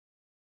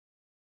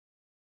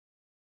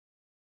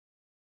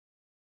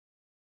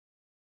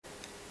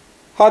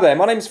Hi there,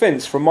 my name's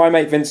Vince from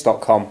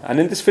mymatevince.com, and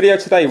in this video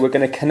today we're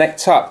going to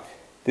connect up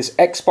this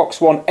Xbox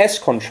One S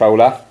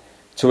controller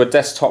to a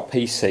desktop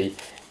PC.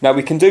 Now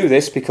we can do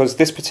this because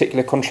this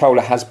particular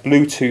controller has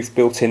Bluetooth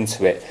built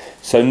into it,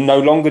 so no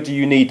longer do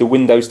you need the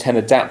Windows 10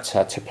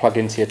 adapter to plug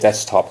into your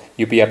desktop.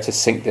 You'll be able to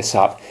sync this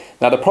up.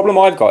 Now the problem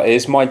I've got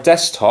is my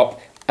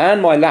desktop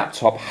and my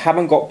laptop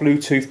haven't got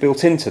Bluetooth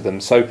built into them.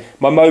 So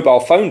my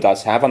mobile phone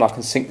does have, and I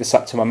can sync this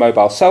up to my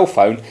mobile cell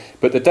phone,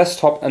 but the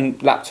desktop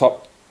and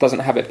laptop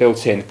doesn't have it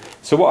built in.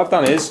 So what I've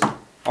done is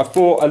I've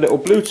bought a little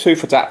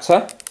Bluetooth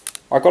adapter.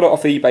 I got it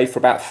off eBay for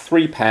about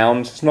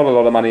 £3. It's not a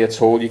lot of money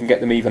at all. You can get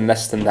them even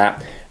less than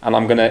that. And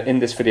I'm going to, in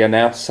this video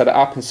now, set it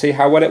up and see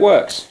how well it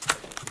works.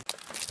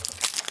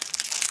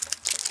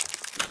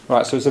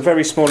 Right, so it's a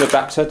very small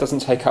adapter, doesn't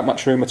take up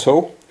much room at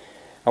all.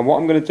 And what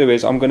I'm going to do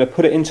is I'm going to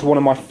put it into one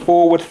of my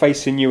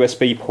forward-facing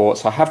USB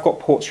ports. I have got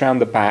ports around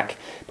the back,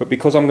 but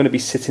because I'm going to be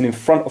sitting in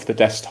front of the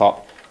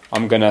desktop,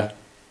 I'm going to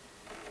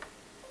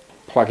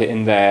plug it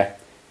in there,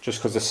 just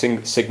because the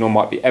signal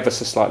might be ever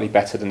so slightly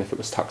better than if it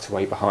was tucked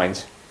away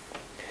behind.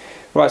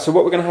 Right, so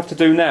what we're going to have to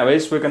do now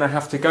is we're going to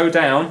have to go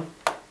down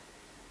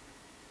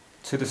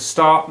to the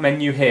Start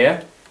menu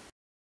here,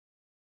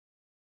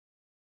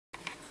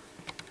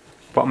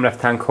 bottom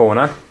left-hand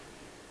corner.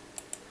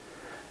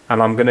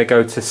 And I'm going to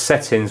go to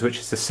Settings, which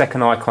is the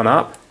second icon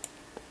up,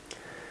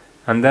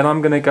 and then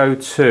I'm going to go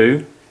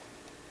to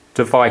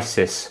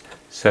Devices.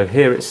 So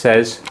here it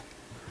says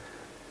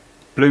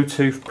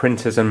Bluetooth,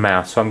 printers and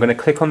mouse. So I'm going to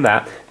click on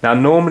that. Now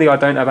normally I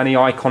don't have any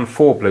icon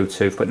for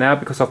Bluetooth, but now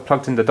because I've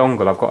plugged in the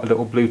dongle I've got a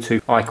little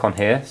Bluetooth icon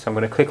here. So I'm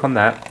going to click on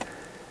that,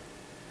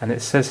 and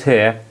it says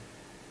here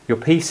your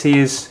PC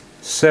is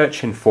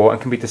searching for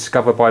and can be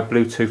discovered by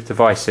Bluetooth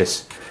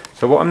devices.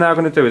 So what I'm now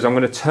going to do is I'm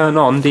going to turn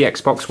on the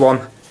Xbox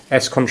One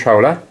S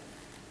controller,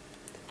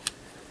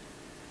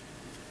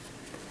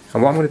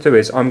 and what I'm going to do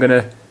is I'm going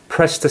to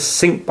press the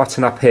sync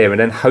button up here, and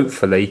then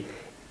hopefully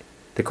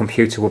the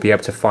computer will be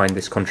able to find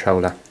this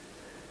controller.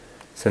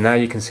 So now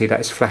you can see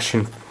that it's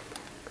flashing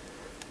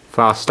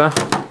faster,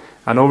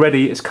 and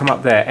already it's come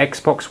up there,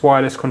 Xbox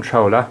wireless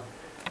controller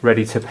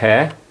ready to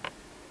pair.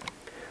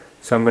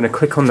 So I'm going to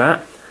click on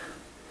that,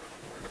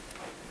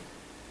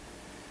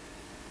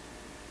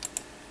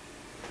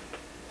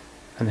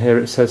 and here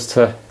it says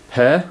to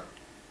pair.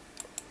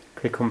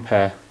 Click on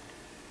pair,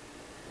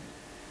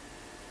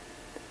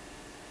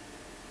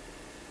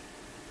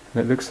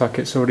 and it looks like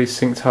it's already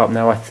synced up.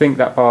 Now I think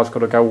that bar's got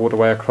to go all the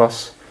way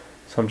across,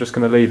 so I'm just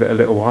going to leave it a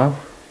little while.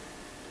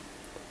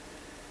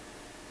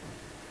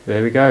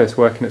 There we go, it's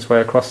working its way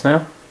across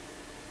now.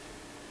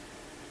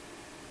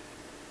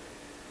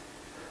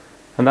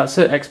 And that's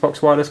it,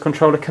 Xbox wireless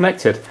controller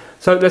connected.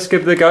 So let's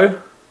give it a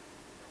go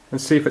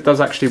and see if it does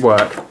actually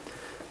work.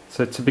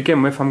 So to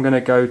begin with, I'm going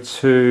to go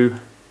to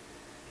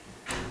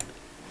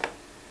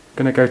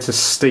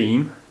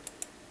Steam.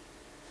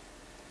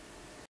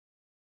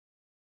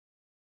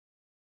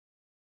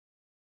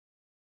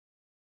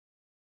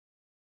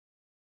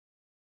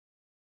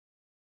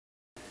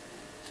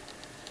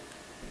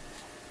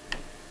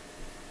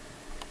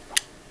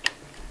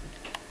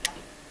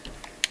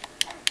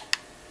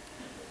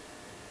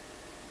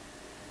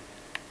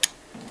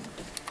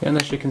 And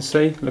as you can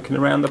see, looking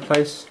around the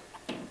place,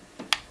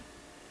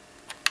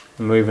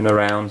 moving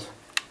around.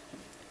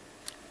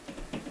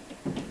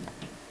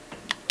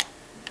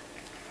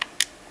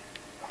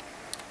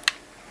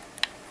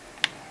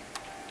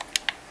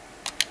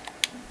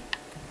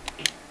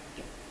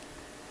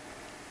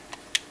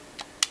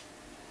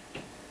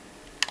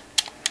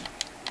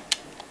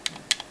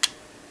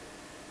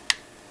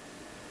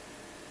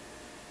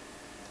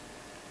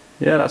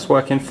 Yeah, that's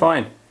working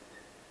fine.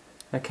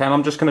 Okay, and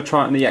I'm just going to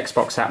try it on the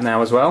Xbox app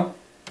now as well.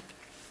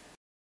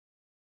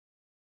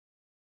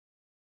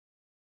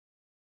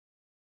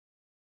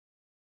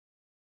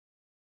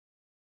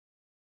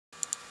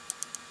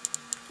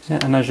 Yeah,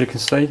 and as you can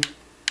see,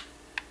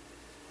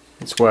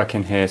 it's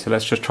working here. So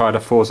let's just try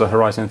the Forza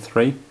Horizon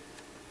 3.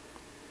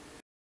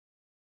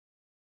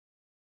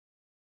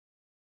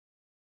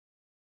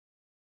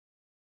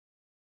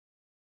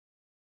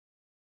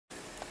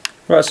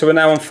 Right, so we're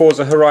now on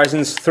Forza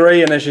Horizons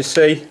 3, and as you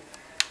see,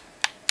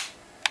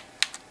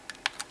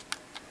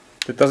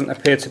 there doesn't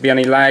appear to be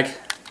any lag. You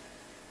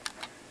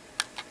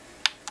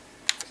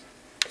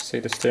can see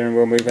the steering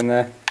wheel moving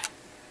there.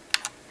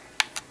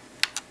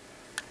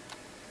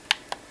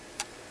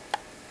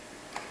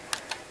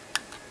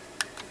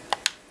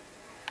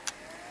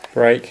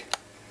 Brake,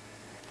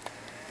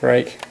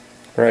 brake,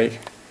 brake.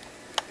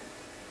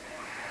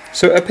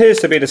 So it appears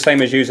to be the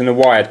same as using a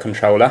wired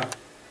controller.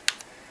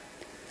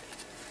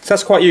 So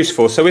that's quite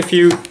useful. So if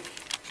you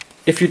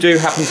do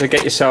happen to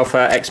get yourself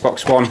an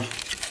Xbox One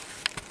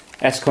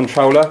S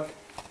controller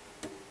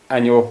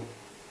and your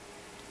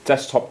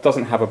desktop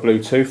doesn't have a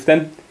Bluetooth,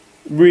 then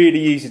really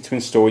easy to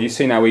install. You've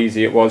seen how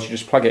easy it was. You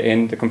just plug it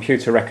in, the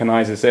computer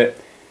recognises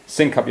it,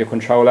 sync up your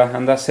controller,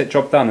 and that's it,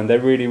 job done. And they're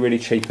really, really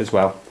cheap as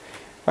well.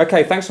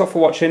 Okay, thanks a lot for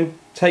watching.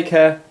 Take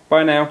care.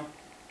 Bye now.